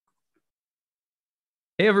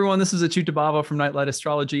Hey everyone, this is Achyuta Bhava from Nightlight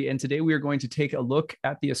Astrology, and today we are going to take a look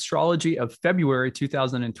at the astrology of February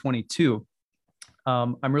 2022.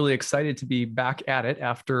 I'm really excited to be back at it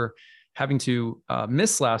after having to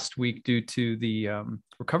miss last week due to the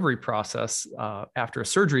recovery process after a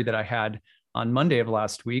surgery that I had on Monday of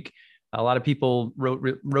last week. A lot of people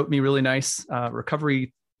wrote me really nice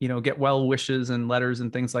recovery, get well wishes and letters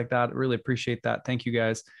and things like that. I really appreciate that. Thank you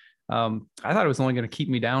guys. I thought it was only going to keep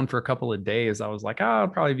me down for a couple of days. I was like, I'll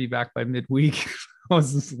probably be back by midweek. I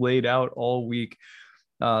was just laid out all week.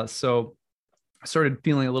 So I started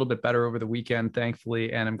feeling a little bit better over the weekend,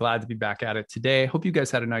 thankfully, and I'm glad to be back at it today. Hope you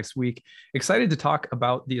guys had a nice week. Excited to talk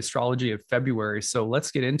about the astrology of February. So let's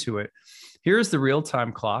get into it. Here's the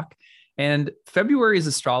real-time clock. And February's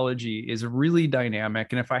astrology is really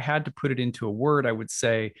dynamic. And if I had to put it into a word, I would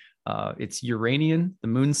say it's Uranian, the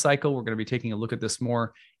moon cycle. We're going to be taking a look at this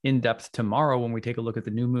more in depth tomorrow when we take a look at the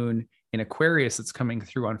new moon in Aquarius that's coming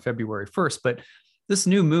through on February 1st. But this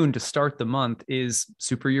new moon to start the month is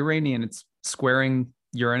super Uranian. It's squaring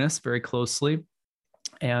Uranus very closely.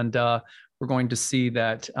 And we're going to see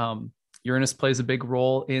that Uranus plays a big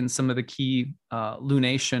role in some of the key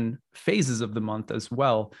lunation phases of the month as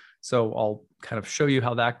well. So I'll kind of show you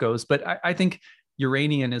how that goes. But I think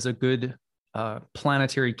Uranian is a good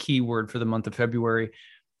planetary keyword for the month of February.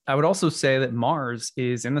 I would also say that Mars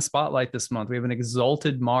is in the spotlight this month. We have an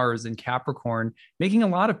exalted Mars in Capricorn, making a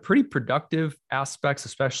lot of pretty productive aspects,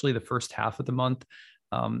 especially the first half of the month.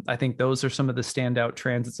 I think those are some of the standout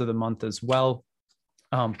transits of the month as well.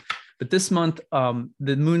 But this month,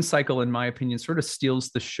 the moon cycle, in my opinion, sort of steals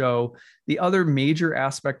the show. The other major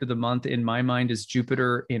aspect of the month, in my mind, is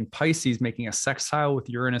Jupiter in Pisces making a sextile with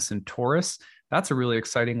Uranus and Taurus. That's a really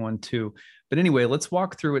exciting one, too. But anyway, let's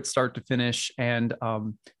walk through it start to finish and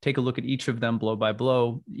take a look at each of them blow by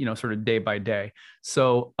blow, sort of day by day.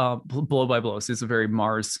 So blow by blow. So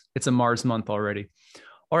it's a Mars month already.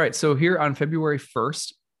 All right. So here on February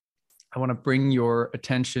 1st, I want to bring your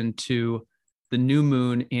attention to the new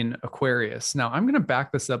moon in Aquarius. Now, I'm going to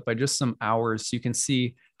back this up by just some hours so you can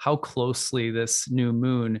see how closely this new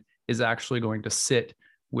moon is actually going to sit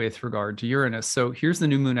with regard to Uranus. So here's the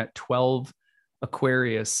new moon at 12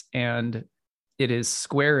 Aquarius, and it is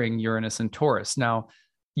squaring Uranus and Taurus. Now,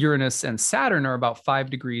 Uranus and Saturn are about 5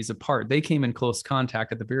 degrees apart. They came in close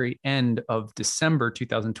contact at the very end of December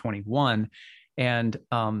 2021 and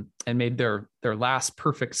made their last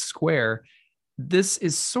perfect square. This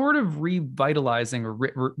is sort of revitalizing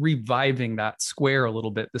or reviving that square a little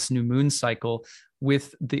bit, this new moon cycle,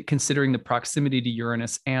 with considering the proximity to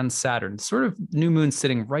Uranus and Saturn. Sort of new moon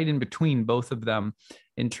sitting right in between both of them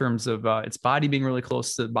in terms of its body being really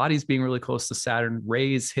close to Saturn,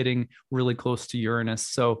 rays hitting really close to Uranus.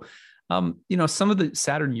 So, some of the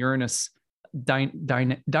Saturn-Uranus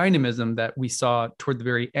dynamism that we saw toward the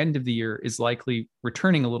very end of the year is likely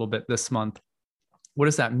returning a little bit this month. What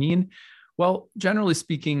does that mean? Well, generally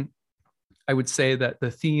speaking, I would say that the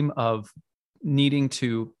theme of needing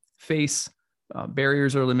to face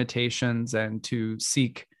barriers or limitations and to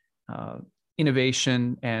seek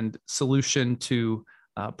innovation and solution to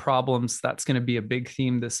problems, that's going to be a big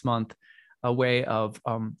theme this month, a way of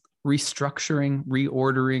restructuring,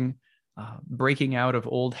 reordering, breaking out of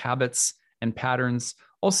old habits and patterns,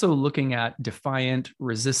 also looking at defiant,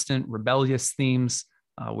 resistant, rebellious themes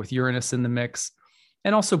with Uranus in the mix.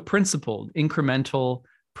 And also principled, incremental,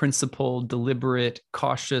 principled, deliberate,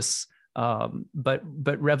 cautious, but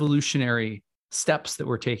revolutionary steps that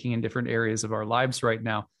we're taking in different areas of our lives right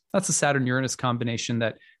now. That's a Saturn-Uranus combination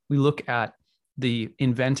that we look at the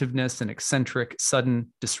inventiveness and eccentric,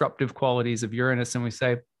 sudden, disruptive qualities of Uranus, and we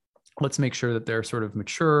say, let's make sure that they're sort of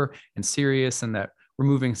mature and serious and that we're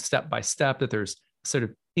moving step by step, that there's sort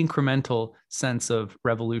of incremental sense of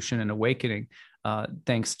revolution and awakening.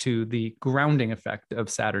 Thanks to the grounding effect of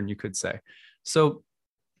Saturn, you could say. So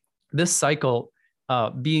this cycle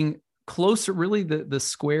being closer, really the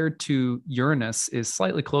square to Uranus is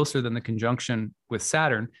slightly closer than the conjunction with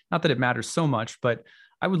Saturn. Not that it matters so much, but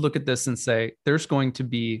I would look at this and say there's going to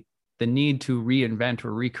be the need to reinvent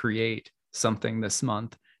or recreate something this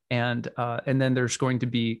month. And then there's going to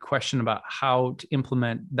be question about how to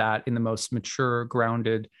implement that in the most mature,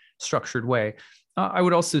 grounded, structured way. I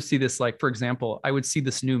would also see this, like, for example, I would see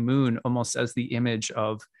this new moon almost as the image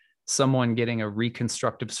of someone getting a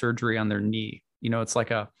reconstructive surgery on their knee. It's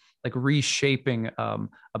like reshaping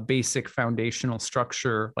a basic foundational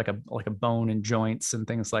structure, like a bone and joints and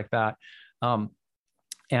things like that.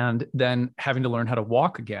 And then having to learn how to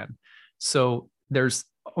walk again. So there's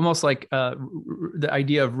almost like the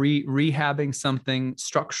idea of rehabbing something,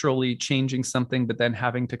 structurally changing something, but then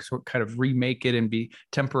having to kind of remake it and be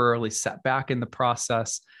temporarily set back in the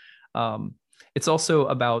process. It's also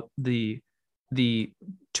about the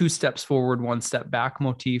two steps forward, one step back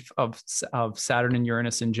motif of Saturn and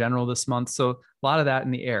Uranus in general this month. So a lot of that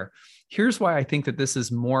in the air. Here's why I think that this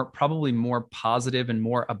is probably more positive and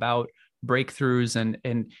more about breakthroughs, and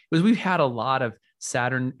because we've had a lot of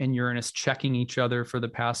Saturn and Uranus checking each other for the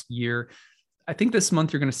past year. I think this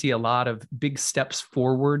month you're going to see a lot of big steps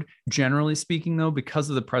forward, generally speaking, though, because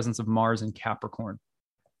of the presence of Mars in Capricorn.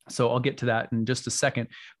 So I'll get to that in just a second.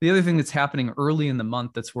 The other thing that's happening early in the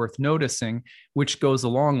month that's worth noticing, which goes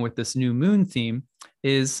along with this new moon theme,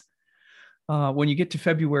 is when you get to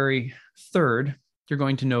February 3rd, you're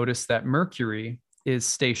going to notice that Mercury is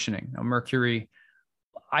stationing. Now, Mercury,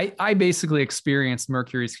 I basically experienced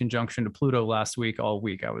Mercury's conjunction to Pluto last week, all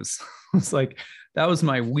week. I was like, that was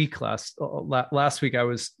my week last week. I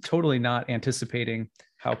was totally not anticipating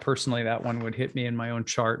how personally that one would hit me in my own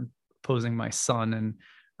chart, opposing my sun.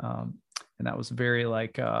 And that was very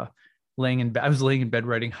like laying in bed. I was laying in bed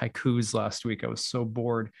writing haikus last week. I was so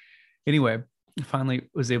bored. Anyway, I finally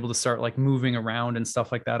was able to start like moving around and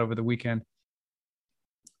stuff like that over the weekend.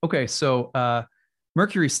 Okay, so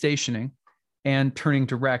Mercury stationing and turning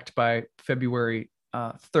direct by February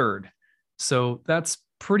 3rd. So that's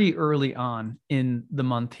pretty early on in the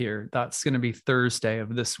month here. That's going to be Thursday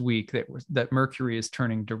of this week that Mercury is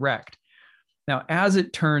turning direct. Now, as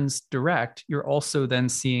it turns direct, you're also then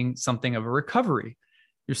seeing something of a recovery.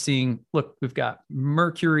 You're seeing, look, we've got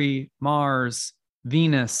Mercury, Mars,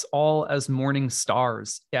 Venus, all as morning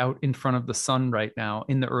stars out in front of the sun right now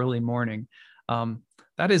in the early morning.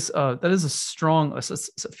 That is a strong,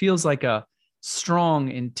 it feels like a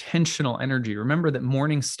strong, intentional energy. Remember that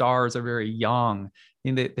morning stars are very yang. I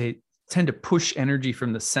mean, they tend to push energy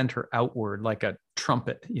from the center outward like a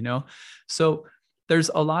trumpet, you know? So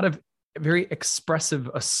there's a lot of very expressive,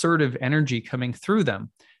 assertive energy coming through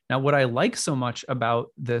them. Now, what I like so much about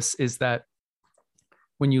this is that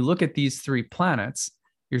when you look at these three planets,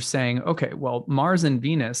 you're saying, okay, well, Mars and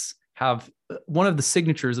Venus have one of the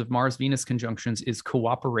signatures of Mars-Venus conjunctions is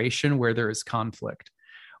cooperation where there is conflict,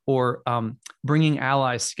 or bringing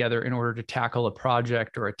allies together in order to tackle a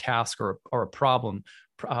project or a task or a problem,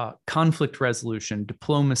 conflict resolution,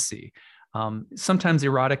 diplomacy, sometimes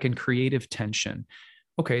erotic and creative tension.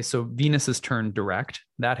 Okay, so Venus has turned direct.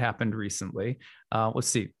 That happened recently. Let's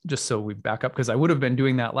see, just so we back up, because I would have been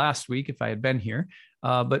doing that last week if I had been here.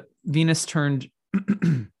 But Venus turned,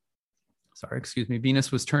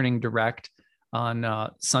 Venus was turning direct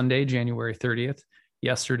on Sunday, January 30th,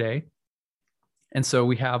 yesterday. And so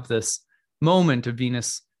we have this moment of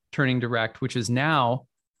Venus turning direct, which is now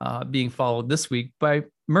being followed this week by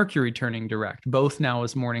Mercury turning direct, both now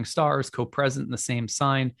as morning stars, co-present in the same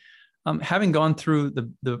sign. Having gone through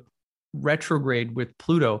the retrograde with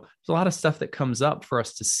Pluto, there's a lot of stuff that comes up for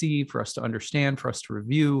us to see, for us to understand, for us to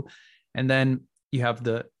review. And then you have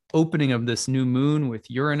the opening of this new moon with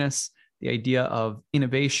Uranus, the idea of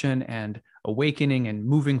innovation and awakening and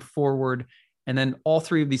moving forward. And then all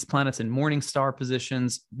three of these planets in morning star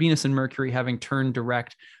positions, Venus and Mercury having turned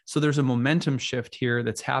direct. So there's a momentum shift here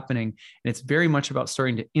that's happening. And it's very much about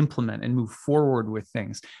starting to implement and move forward with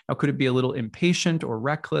things. Now, could it be a little impatient or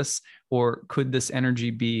reckless? Or could this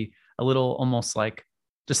energy be a little almost like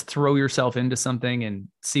just throw yourself into something and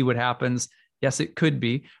see what happens? Yes, it could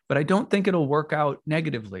be, but I don't think it'll work out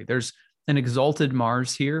negatively. There's an exalted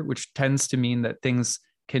Mars here, which tends to mean that things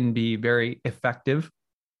can be very effective.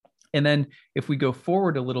 And then if we go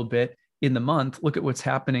forward a little bit in the month, look at what's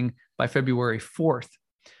happening by February 4th.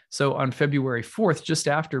 So on February 4th, just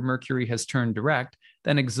after Mercury has turned direct,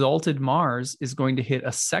 then exalted Mars is going to hit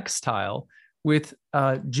a sextile with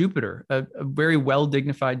Jupiter, a very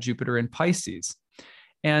well-dignified Jupiter in Pisces.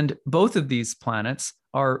 And both of these planets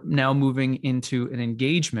are now moving into an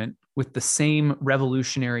engagement with the same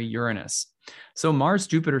revolutionary Uranus. So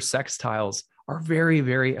Mars-Jupiter sextiles are very,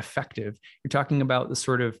 very effective. You're talking about the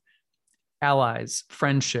sort of allies,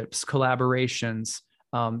 friendships, collaborations.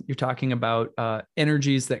 You're talking about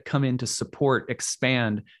energies that come in to support,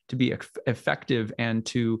 expand, to be effective, and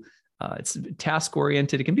to it's task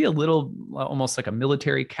oriented. It can be a little almost like a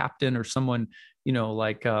military captain or someone, you know,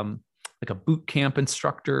 like a boot camp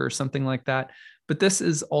instructor or something like that. But this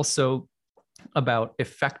is also about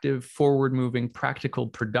effective, forward-moving, practical,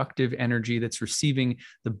 productive energy that's receiving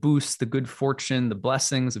the boost, the good fortune, the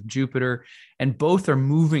blessings of Jupiter. And both are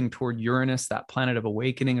moving toward Uranus, that planet of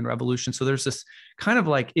awakening and revolution. So there's this kind of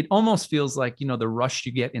like, it almost feels like, you know, the rush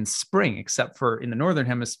you get in spring, except for in the Northern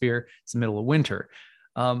Hemisphere, it's the middle of winter.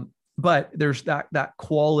 but there's that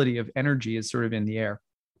quality of energy is sort of in the air.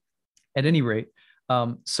 At any rate,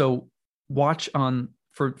 so watch on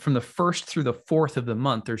from the 1st through the 4th of the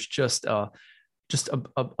month. There's just a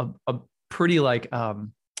pretty like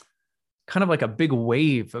kind of like a big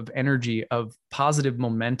wave of energy, of positive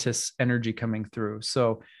momentous energy coming through.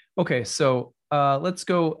 So okay, so let's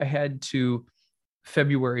go ahead to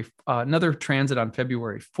February, another transit on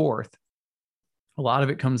February 4th. A lot of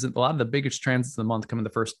the biggest transits of the month come in the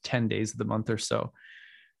first 10 days of the month or so.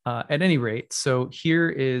 At any rate, so here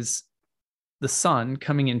is the sun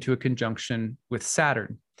coming into a conjunction with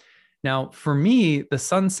Saturn. Now, for me, the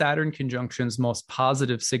Sun-Saturn conjunction's most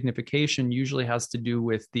positive signification usually has to do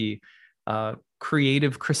with the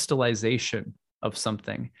creative crystallization of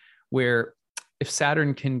something, where if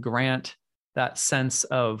Saturn can grant that sense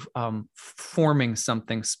of forming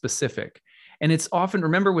something specific. And it's often,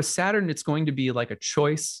 remember with Saturn, it's going to be like a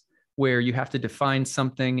choice where you have to define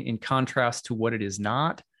something in contrast to what it is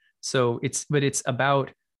not. So it's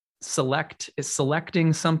about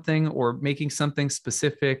selecting something or making something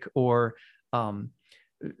specific, or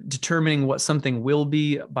determining what something will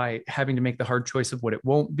be by having to make the hard choice of what it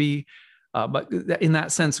won't be. But in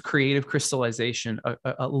that sense, creative crystallization,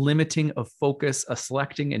 a limiting of focus, a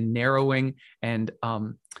selecting and narrowing, and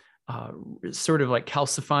sort of like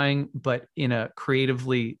calcifying, but in a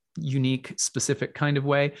creatively unique, specific kind of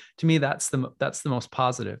way. To me, that's the most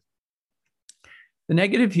positive. The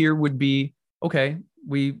negative here would be, okay,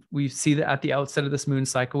 we see that at the outset of this moon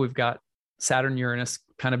cycle, we've got Saturn, Uranus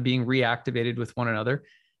kind of being reactivated with one another.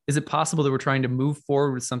 Is it possible that we're trying to move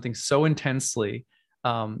forward with something so intensely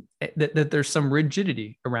that there's some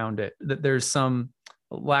rigidity around it, that there's some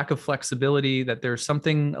lack of flexibility, that there's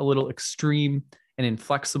something a little extreme and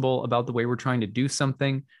inflexible about the way we're trying to do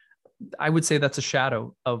something? I would say that's a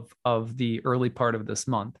shadow of the early part of this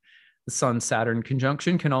month. The Sun-Saturn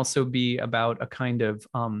conjunction can also be about a kind of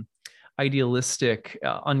idealistic,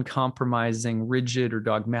 uncompromising, rigid, or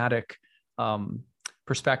dogmatic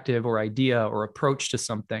perspective or idea or approach to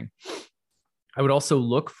something. I would also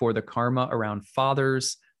look for the karma around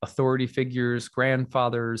fathers, authority figures,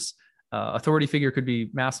 grandfathers. Authority figure could be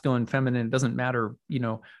masculine, feminine. It doesn't matter,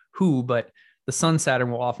 who, but the Sun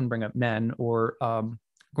Saturn will often bring up men or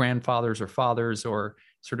grandfathers or fathers, or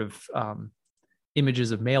sort of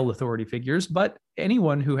images of male authority figures. But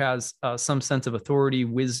anyone who has some sense of authority,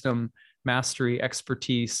 wisdom, mastery,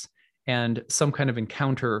 expertise, and some kind of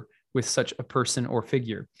encounter with such a person or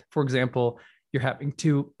figure. For example, you're having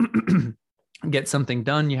to get something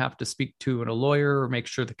done. You have to speak to a lawyer or make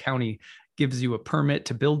sure the county gives you a permit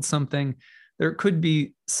to build something. There could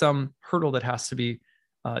be some hurdle that has to be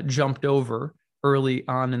jumped over early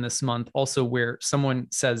on in this month, also where someone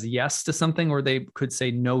says yes to something, or they could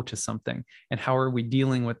say no to something. And how are we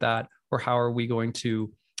dealing with that? Or how are we going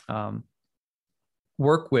to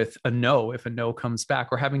work with a no if a no comes back,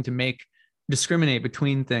 or having to discriminate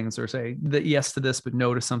between things, or say that yes to this, but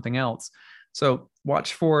no to something else. So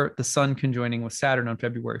watch for the Sun conjoining with Saturn on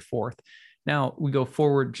February 4th. Now we go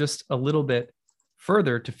forward just a little bit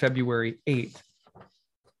further to February 8th.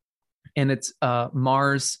 And it's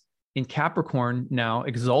Mars in Capricorn now,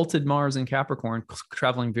 exalted Mars in Capricorn,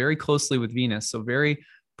 traveling very closely with Venus. So very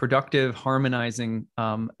productive, harmonizing,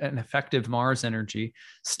 and effective Mars energy,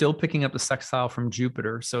 still picking up the sextile from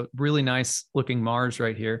Jupiter. So really nice looking Mars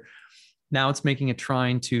right here. Now it's making a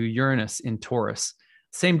trine to Uranus in Taurus,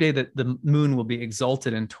 same day that the moon will be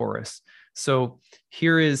exalted in Taurus. So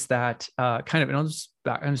here is that kind of, and I'll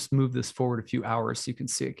just move this forward a few hours so you can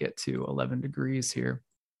see it get to 11 degrees here.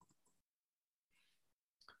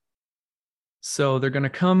 So they're going to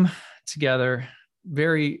come together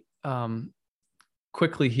very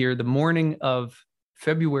quickly here. The morning of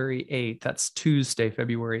February 8th, that's Tuesday,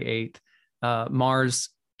 February 8th, Mars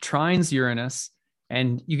trines Uranus.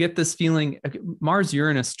 And you get this feeling,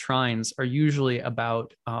 Mars-Uranus trines are usually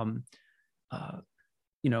about,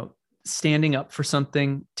 standing up for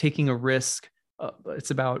something, taking a risk.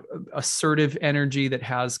 It's about assertive energy that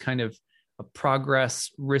has kind of a progress,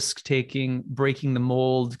 risk-taking, breaking the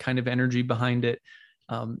mold kind of energy behind it.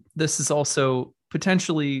 This is also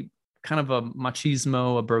potentially kind of a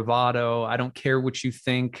machismo, a bravado, I don't care what you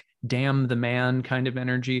think, damn the man kind of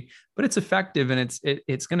energy, but it's effective, and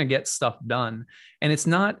it's going to get stuff done. And it's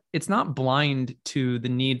not blind to the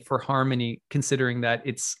need for harmony, considering that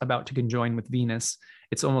it's about to conjoin with Venus.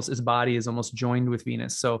 It's almost, its body is almost joined with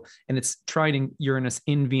Venus. So, and it's trining Uranus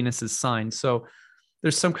in Venus's sign. So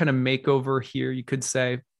there's some kind of makeover here, you could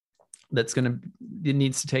say, it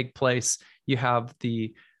needs to take place. You have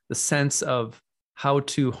the sense of how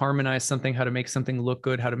to harmonize something, how to make something look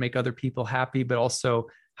good, how to make other people happy, but also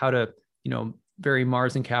how to, very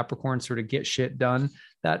Mars and Capricorn, sort of get shit done.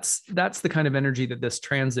 That's the kind of energy that this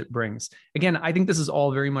transit brings. Again, I think this is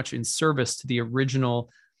all very much in service to the original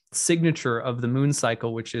signature of the moon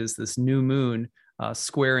cycle, which is this new moon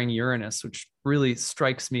squaring Uranus, which really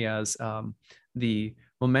strikes me as the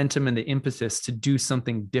momentum and the impetus to do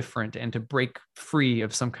something different and to break free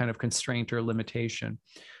of some kind of constraint or limitation.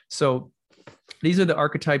 So these are the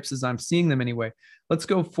archetypes as I'm seeing them anyway. Let's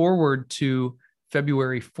go forward to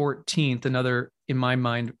February 14th, another, in my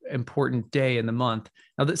mind, important day in the month.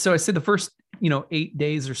 Now, so I said the first, 8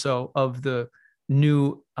 days or so of the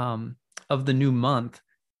new month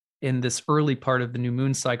in this early part of the new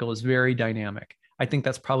moon cycle is very dynamic. I think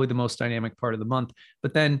that's probably the most dynamic part of the month.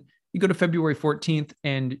 But then you go to February 14th,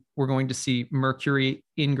 and we're going to see Mercury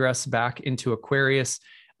ingress back into Aquarius.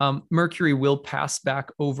 Mercury will pass back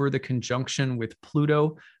over the conjunction with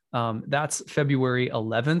Pluto. That's February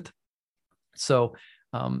 11th. So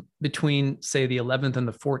between, say, the 11th and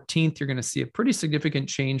the 14th, you're going to see a pretty significant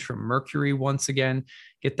change from Mercury once again.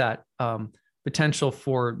 Get that potential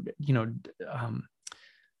for,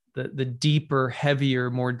 the deeper, heavier,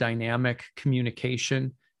 more dynamic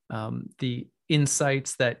communication, the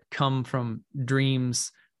insights that come from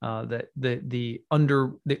dreams, that the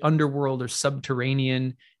underworld or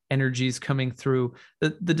subterranean energies coming through,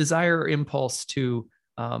 the desire or impulse to.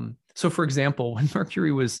 So, for example, when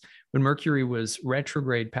Mercury was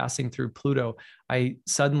retrograde passing through Pluto, I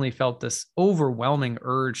suddenly felt this overwhelming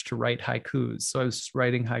urge to write haikus. So I was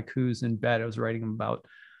writing haikus in bed. I was writing about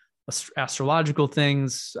astrological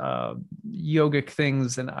things, yogic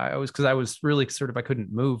things. And because I was really I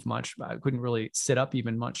couldn't move much. I couldn't really sit up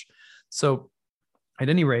even much. So at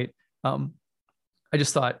any rate, I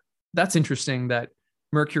just thought that's interesting that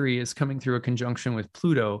Mercury is coming through a conjunction with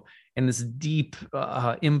Pluto, and this deep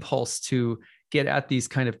impulse to get at these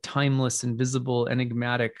kind of timeless, invisible,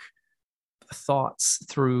 enigmatic thoughts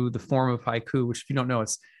through the form of haiku, which, if you don't know,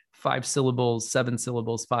 it's 5 syllables, 7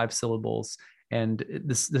 syllables, 5 syllables. And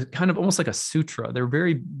this kind of almost like a sutra. They're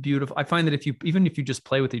very beautiful. I find that even if you just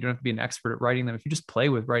play with it, you don't have to be an expert at writing them. If you just play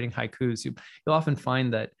with writing haikus, you'll often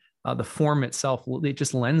find that the form itself, it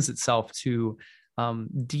just lends itself to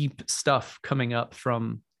deep stuff coming up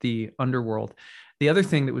from the underworld. The other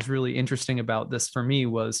thing that was really interesting about this for me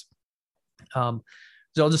was, so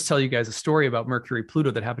I'll just tell you guys a story about Mercury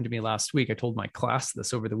Pluto that happened to me last week. I told my class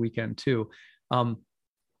this over the weekend too.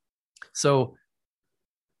 So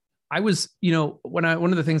I was, one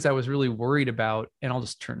of the things I was really worried about, and I'll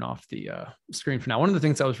just turn off the screen for now. One of the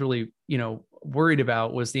things I was really, worried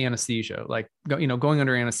about was the anesthesia. Like, going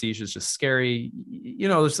under anesthesia is just scary.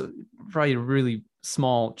 There's probably a really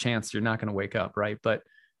small chance you're not going to wake up, right? But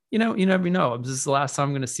you never know. This is the last time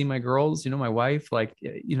I'm going to see my girls. My wife. Like,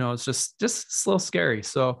 it's just a little scary.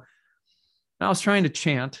 So I was trying to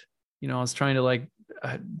chant. I was trying to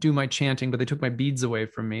do my chanting, but they took my beads away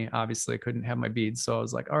from me. Obviously I couldn't have my beads. So I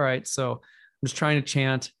was like, all right. So I'm just trying to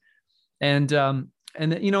chant. And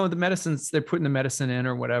the medicines, they're putting the medicine in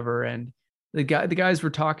or whatever. And the guys were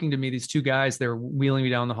talking to me, these two guys, they were wheeling me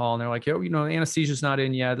down the hall, and they're like, yo, anesthesia's not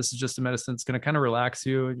in yet. This is just a medicine. It's going to kind of relax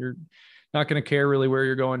you. You're not going to care really where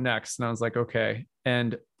you're going next. And I was like, okay.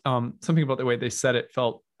 And something about the way they said it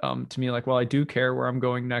felt to me like, well, I do care where I'm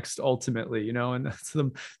going next ultimately, and that's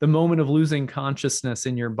the moment of losing consciousness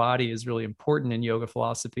in your body is really important in yoga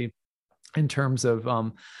philosophy in terms of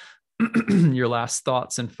your last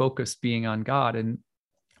thoughts and focus being on God.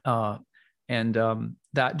 And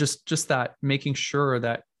that just that making sure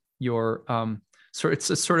that you're so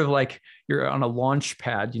it's sort of like you're on a launch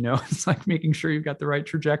pad, it's like making sure you've got the right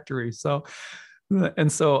trajectory. So at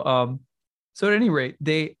any rate,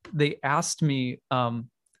 they asked me,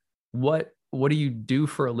 what do you do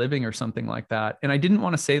for a living or something like that? And I didn't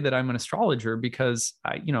want to say that I'm an astrologer because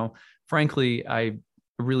frankly, I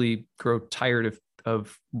really grow tired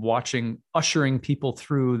of ushering people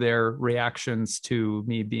through their reactions to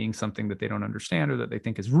me being something that they don't understand or that they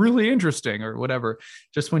think is really interesting or whatever.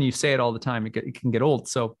 Just when you say it all the time, it can get old.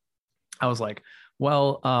 So I was like,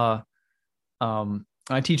 well,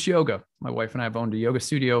 I teach yoga. My wife and I have owned a yoga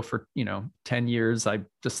studio for, 10 years. I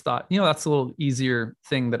just thought, that's a little easier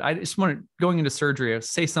thing that I just wanted going into surgery,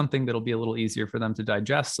 say something that'll be a little easier for them to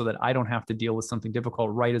digest so that I don't have to deal with something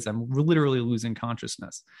difficult right as I'm literally losing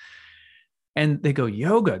consciousness. And they go,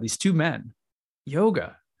 yoga, these two men,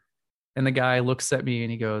 yoga. And the guy looks at me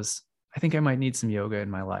and he goes, I think I might need some yoga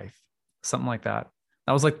in my life. Something like that.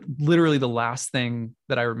 That was like literally the last thing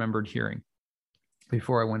that I remembered hearing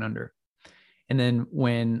before I went under. And then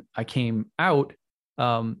when I came out,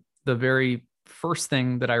 the very first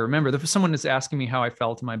thing that I remember, someone is asking me how I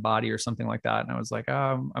felt in my body or something like that. And I was like,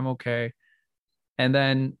 I'm okay. And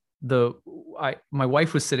then my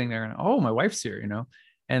wife was sitting there and, oh, my wife's here,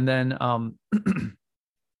 and then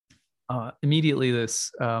immediately there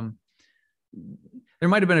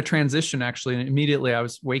might've been a transition actually. And immediately I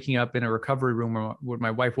was waking up in a recovery room where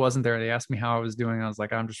my wife wasn't there. They asked me how I was doing. I was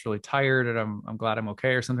like, I'm just really tired and I'm glad I'm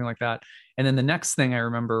okay, or something like that. And then the next thing I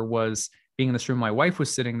remember was being in this room. My wife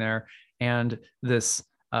was sitting there, and this,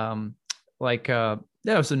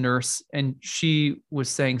 that was a nurse, and she was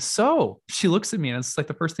saying, so she looks at me, and it's like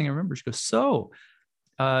the first thing I remember. She goes, so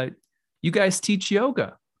you guys teach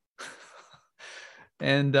yoga?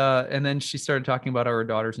 And then she started talking about our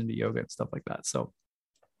daughters into yoga and stuff like that. So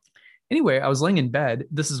anyway, I was laying in bed.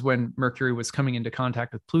 This is when Mercury was coming into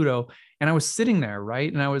contact with Pluto, and I was sitting there,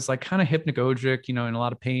 right? And I was like kind of hypnagogic, in a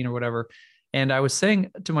lot of pain or whatever. And I was saying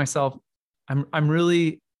to myself, I'm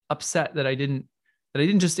really upset that I didn't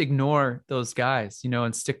just ignore those guys,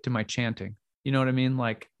 and stick to my chanting. You know what I mean?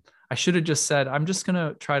 Like, I should have just said, I'm just going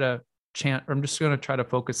to try to chant, or I'm just going to try to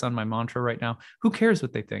focus on my mantra right now. Who cares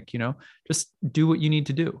what they think, just do what you need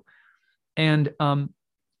to do. And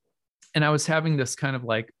I was having this kind of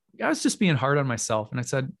like, I was just being hard on myself. And I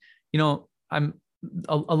said, I'm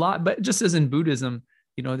a lot, but just as in Buddhism,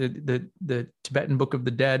 the Tibetan Book of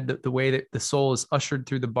the Dead, the way that the soul is ushered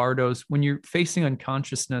through the bardos, when you're facing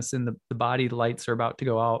unconsciousness and the body lights are about to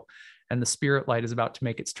go out and the spirit light is about to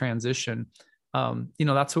make its transition.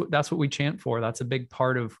 That's what we chant for. That's a big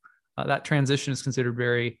part of that transition is considered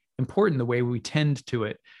very important, the way we tend to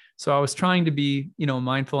it. So I was trying to be,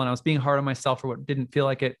 mindful, and I was being hard on myself for what didn't feel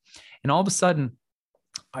like it. And all of a sudden,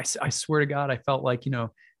 I swear to God, I felt like,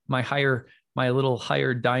 my little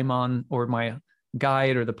higher daimon, or my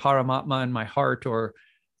guide, or the Paramatma in my heart, or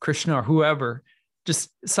Krishna, or whoever, just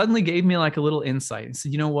suddenly gave me like a little insight and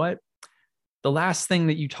said, you know what? The last thing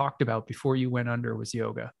that you talked about before you went under was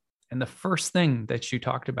yoga. And the first thing that you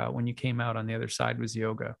talked about when you came out on the other side was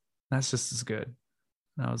yoga. That's just as good.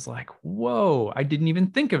 And I was like, whoa, I didn't even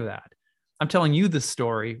think of that. I'm telling you the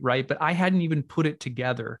story, right? But I hadn't even put it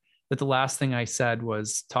together that the last thing I said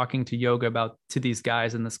was talking to these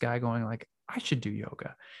guys, and this guy going like, I should do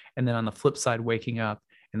yoga. And then on the flip side, waking up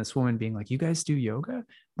and this woman being like, you guys do yoga?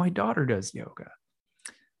 My daughter does yoga.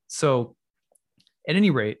 So at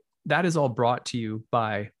any rate, that is all brought to you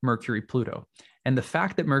by Mercury Pluto. And the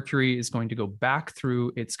fact that Mercury is going to go back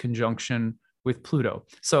through its conjunction with Pluto.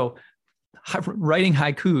 So writing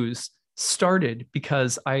haikus started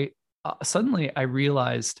because I suddenly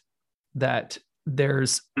realized that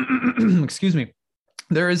there's, excuse me,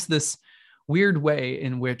 there is this weird way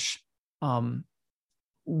in which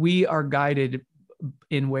we are guided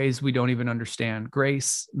in ways we don't even understand.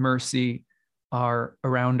 Grace, mercy are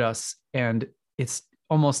around us, and it's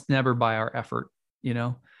almost never by our effort,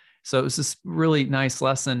 So it was this really nice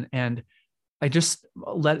lesson, and I just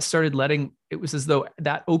it was as though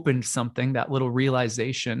that opened something, that little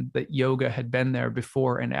realization that yoga had been there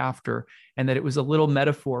before and after, and that it was a little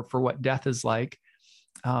metaphor for what death is like.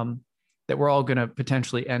 That we're all going to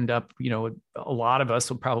potentially end up, a lot of us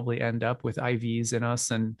will probably end up with IVs in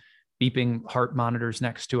us and beeping heart monitors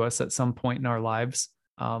next to us at some point in our lives,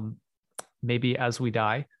 maybe as we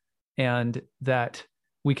die, and that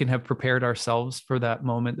we can have prepared ourselves for that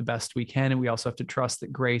moment the best we can. And we also have to trust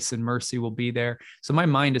that grace and mercy will be there. So my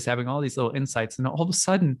mind is having all these little insights, and all of a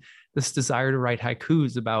sudden this desire to write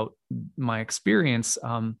haikus about my experience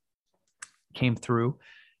came through.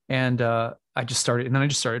 And I just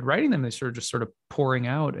started writing them. They sort of pouring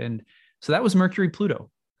out. And so that was Mercury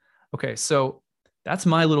Pluto. Okay. So that's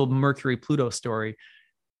my little Mercury Pluto story.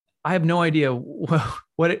 I have no idea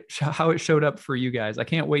how it showed up for you guys. I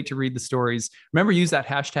can't wait to read the stories. Remember, use that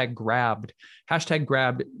hashtag grabbed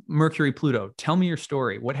Mercury Pluto. Tell me your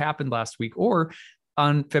story. What happened last week, or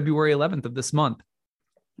on February 11th of this month,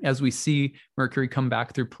 as we see Mercury come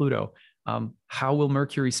back through Pluto. How will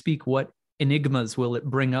Mercury speak? What enigmas will it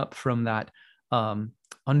bring up from that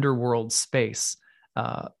underworld space?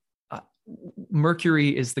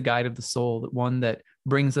 Mercury is the guide of the soul, the one that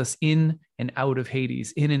brings us in and out of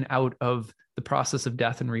Hades, in and out of the process of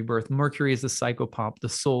death and rebirth. Mercury is the psychopomp, the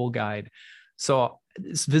soul guide. So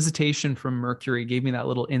this visitation from Mercury gave me that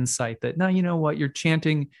little insight that, now, you know what, you're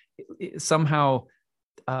chanting somehow.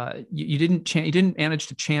 You didn't manage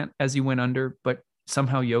to chant as you went under, but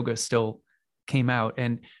somehow yoga still came out.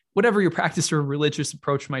 And whatever your practice or religious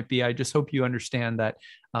approach might be, I just hope you understand that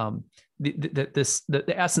the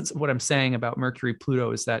essence of what I'm saying about Mercury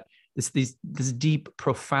Pluto is that this deep,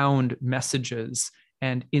 profound messages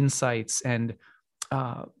and insights and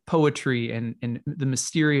poetry and the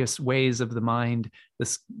mysterious ways of the mind,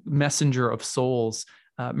 this messenger of souls,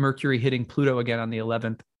 Mercury hitting Pluto again on the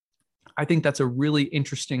 11th. I think that's a really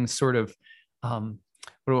interesting sort of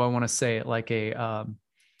what do I want to say? Like a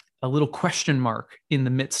little question mark in the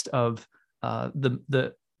midst of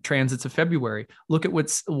the transits of February. Look at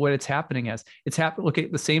what it's happening as. It's happening. Look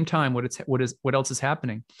at the same time. What else is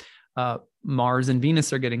happening? Mars and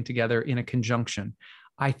Venus are getting together in a conjunction.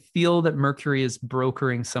 I feel that Mercury is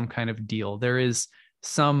brokering some kind of deal. There is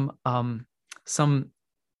something. What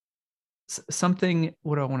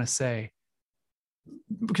do I want to say?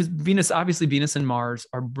 Because Venus and Mars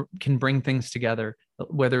can bring things together,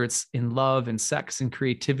 whether it's in love and sex and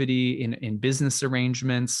creativity, in business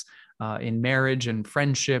arrangements, in marriage and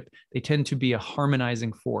friendship. They tend to be a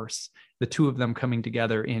harmonizing force, the two of them coming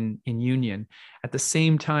together in union at the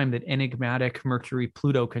same time that enigmatic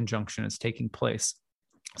Mercury-Pluto conjunction is taking place.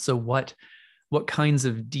 So what kinds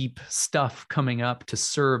of deep stuff coming up to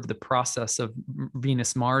serve the process of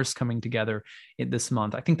Venus-Mars coming together in this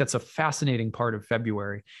month? I think that's a fascinating part of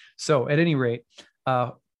February. So at any rate,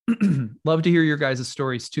 love to hear your guys'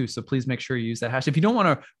 stories too. So please make sure you use that hash. If you don't want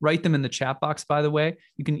to write them in the chat box, by the way,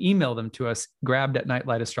 you can email them to us,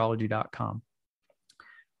 grabbed@nightlightastrology.com.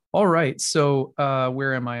 All right. So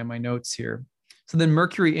where am I in my notes here? So then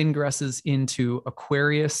Mercury ingresses into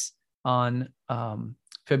Aquarius on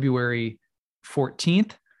February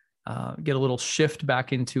 14th. Get a little shift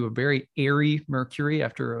back into a very airy Mercury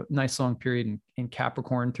after a nice long period in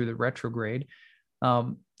Capricorn through the retrograde.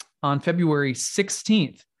 On February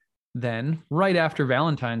 16th, then right after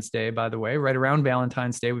Valentine's Day, by the way, right around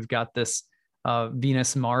Valentine's Day, we've got this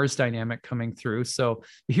Venus-Mars dynamic coming through. So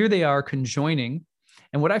here they are conjoining.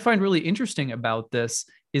 And what I find really interesting about this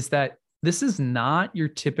is that this is not your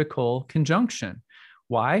typical conjunction.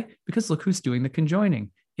 Why? Because look who's doing the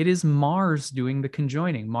conjoining. It is Mars doing the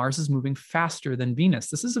conjoining. Mars is moving faster than Venus.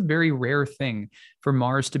 This is a very rare thing for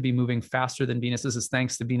Mars to be moving faster than Venus. This is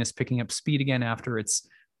thanks to Venus picking up speed again after its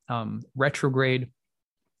retrograde.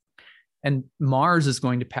 And Mars is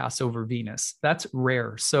going to pass over Venus. That's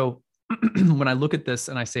rare. So when I look at this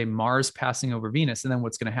and I say Mars passing over Venus, and then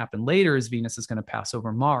what's going to happen later is Venus is going to pass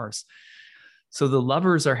over Mars. So the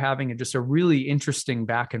lovers are having just a really interesting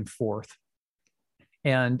back and forth.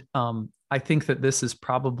 And I think that this is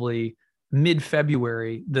probably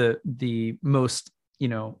mid-February, the most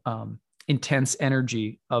intense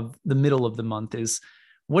energy of the middle of the month is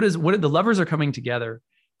what the lovers are coming together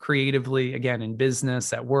creatively, again, in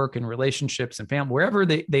business, at work, in relationships and family, wherever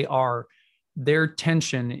they are. Their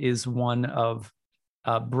tension is one of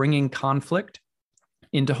bringing conflict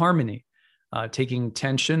into harmony, taking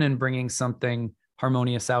tension and bringing something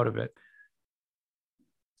harmonious out of it.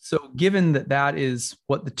 So given that is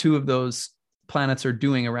what the two of those planets are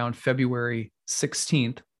doing around February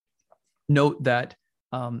 16th, note that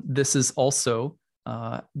this is also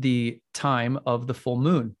the time of the full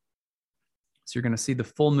moon. So you're going to see the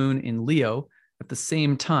full moon in Leo at the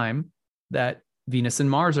same time that Venus and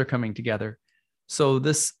Mars are coming together. So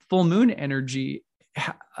this full moon energy,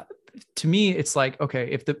 to me, it's like, okay,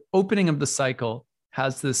 if the opening of the cycle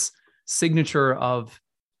has this signature of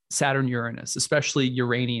Saturn, Uranus, especially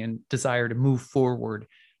Uranian desire to move forward,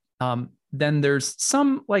 then there's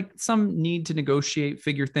some need to negotiate,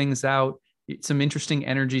 figure things out, some interesting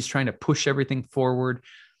energies trying to push everything forward.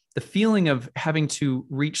 The feeling of having to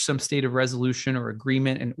reach some state of resolution or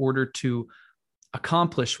agreement in order to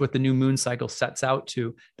accomplish what the new moon cycle sets out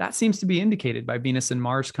to, that seems to be indicated by Venus and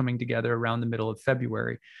Mars coming together around the middle of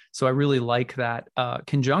February. So I really like that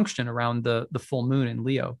conjunction around the full moon in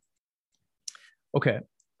Leo. Okay,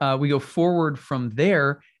 we go forward from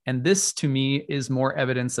there, and this to me is more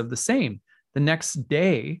evidence of the same. The next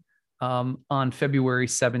day, on February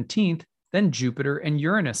 17th, then Jupiter and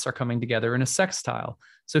Uranus are coming together in a sextile.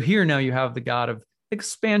 So here now you have the god of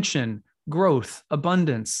expansion, growth,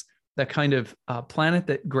 abundance, that kind of planet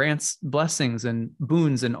that grants blessings and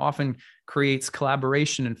boons and often creates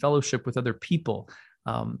collaboration and fellowship with other people.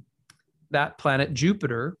 That planet,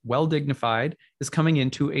 Jupiter, well dignified, is coming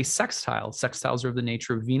into a sextile. Sextiles are of the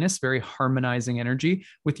nature of Venus, very harmonizing energy,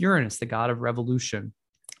 with Uranus, the god of revolution.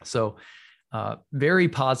 So very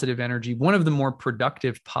positive energy, one of the more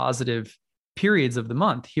productive, positive periods of the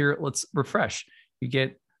month. Here, let's refresh. You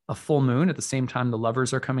get a full moon at the same time the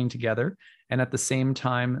lovers are coming together, and at the same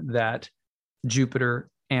time that Jupiter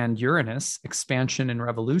and Uranus, expansion and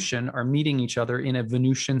revolution, are meeting each other in a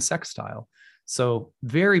Venusian sextile. So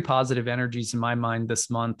very positive energies in my mind this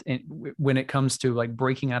month when it comes to like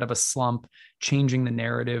breaking out of a slump, changing the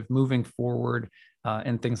narrative, moving forward,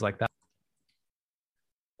 and things like that.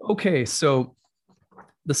 Okay, so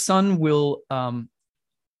the sun will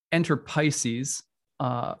enter Pisces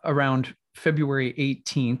around February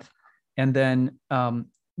 18th, and then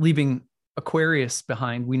leaving Aquarius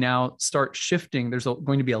behind, we now start shifting. There's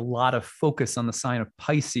going to be a lot of focus on the sign of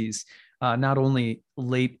Pisces, not only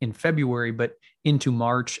late in February, but into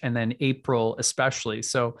March and then April especially.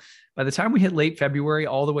 So by the time we hit late February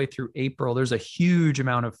all the way through April, there's a huge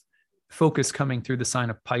amount of focus coming through the sign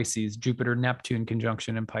of Pisces, Jupiter, Neptune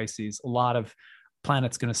conjunction in Pisces. A lot of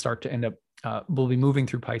planets going to start to end up, will be moving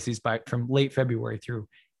through Pisces from late February through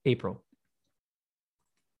April.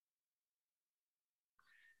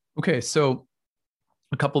 Okay, so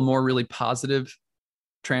a couple more really positive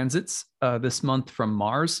transits this month from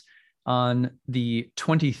Mars. On the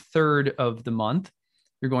 23rd of the month,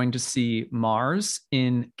 you're going to see Mars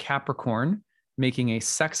in Capricorn making a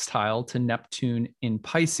sextile to Neptune in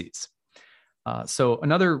Pisces. So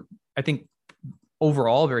another, I think,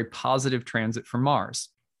 overall very positive transit for Mars.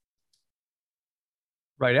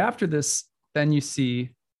 Right after this, then you see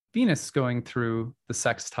Venus going through the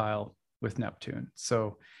sextile with Neptune.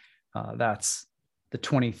 So that's the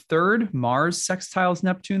 23rd, Mars sextiles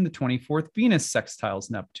Neptune, the 24th, Venus sextiles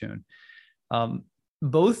Neptune.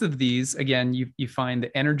 Both of these, again, you find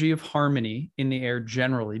the energy of harmony in the air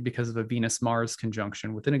generally because of a Venus-Mars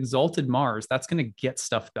conjunction. With an exalted Mars, that's going to get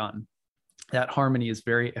stuff done. That harmony is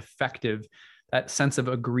very effective. That sense of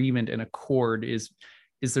agreement and accord is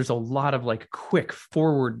there's a lot of like quick,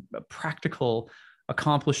 forward, practical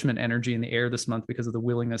accomplishment energy in the air this month because of the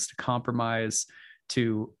willingness to compromise,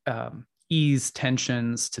 to ease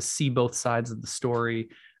tensions, to see both sides of the story.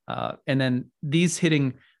 And then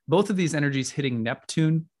both of these energies hitting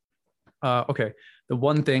Neptune. Okay. The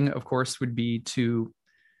one thing, of course, would be to,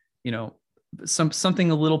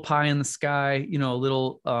 something a little pie in the sky, a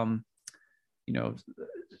little,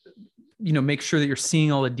 make sure that you're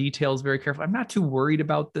seeing all the details very carefully. I'm not too worried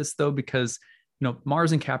about this though, because,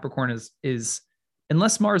 Mars and Capricorn is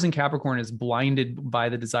unless Mars and Capricorn is blinded by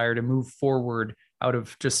the desire to move forward out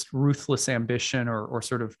of just ruthless ambition or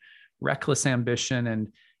sort of reckless ambition, and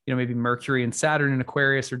maybe Mercury and Saturn in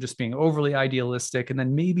Aquarius are just being overly idealistic, and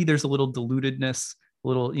then maybe there's a little deludedness, a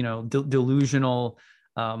little delusional.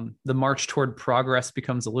 The march toward progress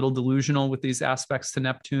becomes a little delusional with these aspects to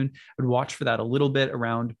Neptune. I would watch for that a little bit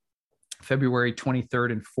around February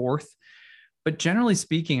 23rd and 4th. But generally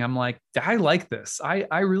speaking, I'm like, I like this.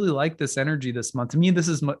 I really like this energy this month. To me, this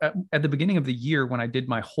is at the beginning of the year when I did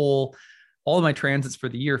all of my transits for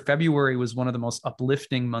the year. February was one of the most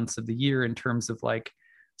uplifting months of the year in terms of like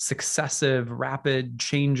successive, rapid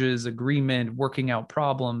changes, agreement, working out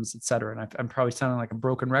problems, et cetera. And I'm probably sounding like a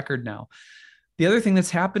broken record now. The other thing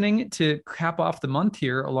that's happening to cap off the month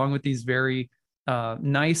here, along with these very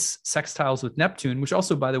nice sextiles with Neptune, which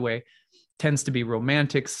also, by the way, tends to be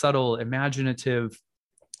romantic, subtle, imaginative.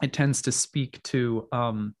 It tends to speak to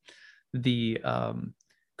the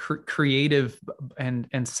creative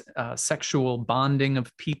and sexual bonding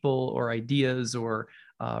of people or ideas or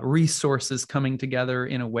resources coming together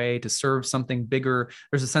in a way to serve something bigger.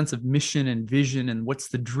 There's a sense of mission and vision and what's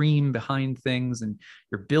the dream behind things, and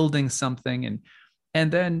you're building something.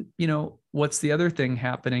 And then, what's the other thing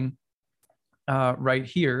happening right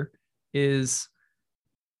here is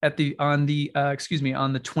on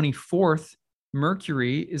the 24th,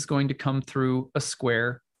 Mercury is going to come through a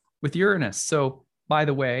square with Uranus. So by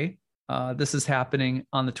the way, this is happening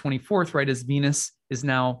on the 24th, right? As Venus is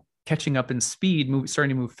now catching up in speed,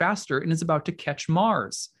 starting to move faster, and is about to catch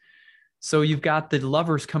Mars. So you've got the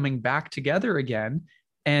lovers coming back together again.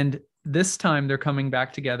 And this time they're coming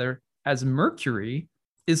back together as Mercury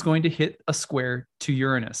is going to hit a square to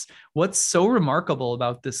Uranus. What's so remarkable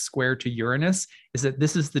about this square to Uranus is that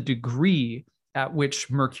this is the degree at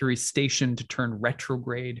which Mercury stationed to turn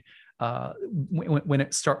retrograde when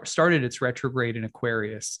it started its retrograde in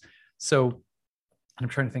Aquarius. So I'm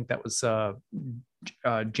trying to think, that was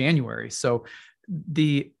January. So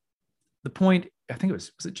the point, I think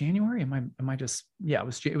was it January?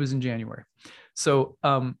 It was in January. So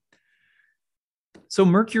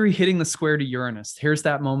Mercury hitting the square to Uranus, here's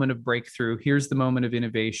that moment of breakthrough. Here's the moment of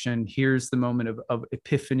innovation. Here's the moment of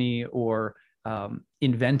epiphany or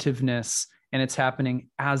inventiveness. And it's happening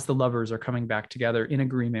as the lovers are coming back together in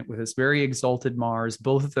agreement with this very exalted Mars,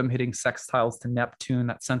 both of them hitting sextiles to Neptune,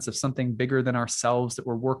 that sense of something bigger than ourselves that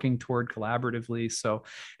we're working toward collaboratively. So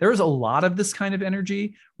there's a lot of this kind of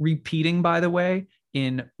energy repeating, by the way,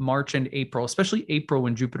 in March and April, especially April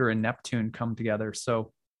when Jupiter and Neptune come together.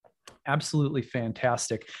 So absolutely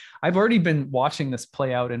fantastic. I've already been watching this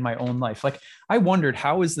play out in my own life. Like, I wondered,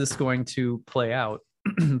 how is this going to play out,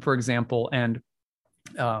 for example, and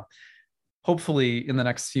hopefully in the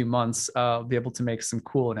next few months, I'll be able to make some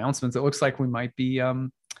cool announcements. It looks like we might be,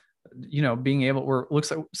 looks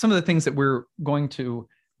like some of the things that we're going to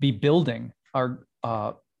be building are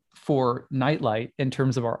for Nightlight in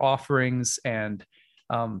terms of our offerings and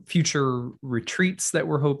future retreats that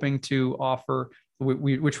we're hoping to offer,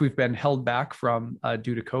 which we've been held back from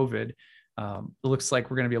due to COVID. It looks like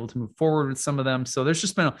we're going to be able to move forward with some of them. So there's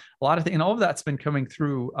just been a lot of things, and all of that's been coming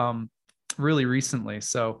through really recently.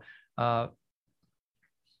 So yeah,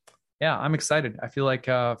 I'm excited. I feel like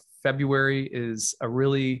February is a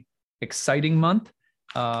really exciting month.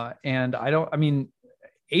 And I mean,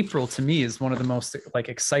 April to me is one of the most like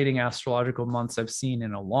exciting astrological months I've seen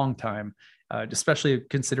in a long time, especially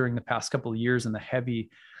considering the past couple of years and the heavy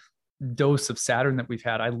dose of Saturn that we've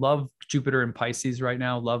had. I love Jupiter in Pisces right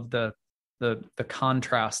now. Love the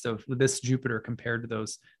contrast of this Jupiter compared to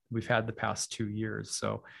those we've had the past 2 years.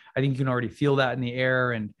 So I think you can already feel that in the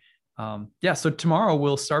air. And yeah, so tomorrow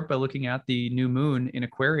we'll start by looking at the new moon in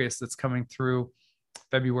Aquarius that's coming through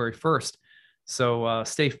February 1st. So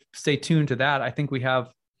stay tuned to that. I think we have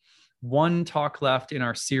one talk left in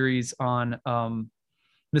our series on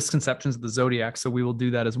misconceptions of the zodiac. So we will do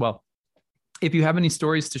that as well. If you have any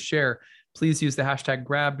stories to share, please use the hashtag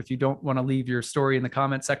grab. If you don't want to leave your story in the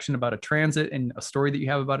comment section about a transit and a story that you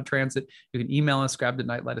have about a transit, you can email us,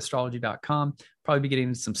 grabbed@nightlightastrology.com. Probably be getting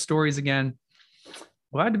into some stories again.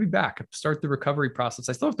 Glad to be back. Start the recovery process.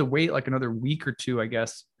 I still have to wait like another week or two, I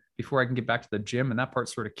guess, before I can get back to the gym. And that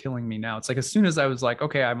part's sort of killing me now. It's like, as soon as I was like,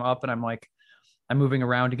 okay, I'm up and I'm like, I'm moving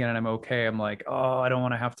around again and I'm okay, I'm like, oh, I don't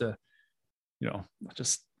want to have to,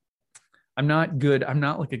 I'm not good. I'm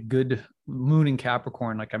not like a good moon in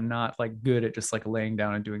Capricorn. Like I'm not like good at just like laying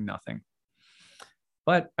down and doing nothing.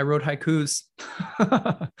 But I wrote haikus.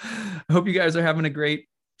 I hope you guys are having a great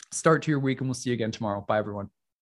start to your week, and we'll see you again tomorrow. Bye, everyone.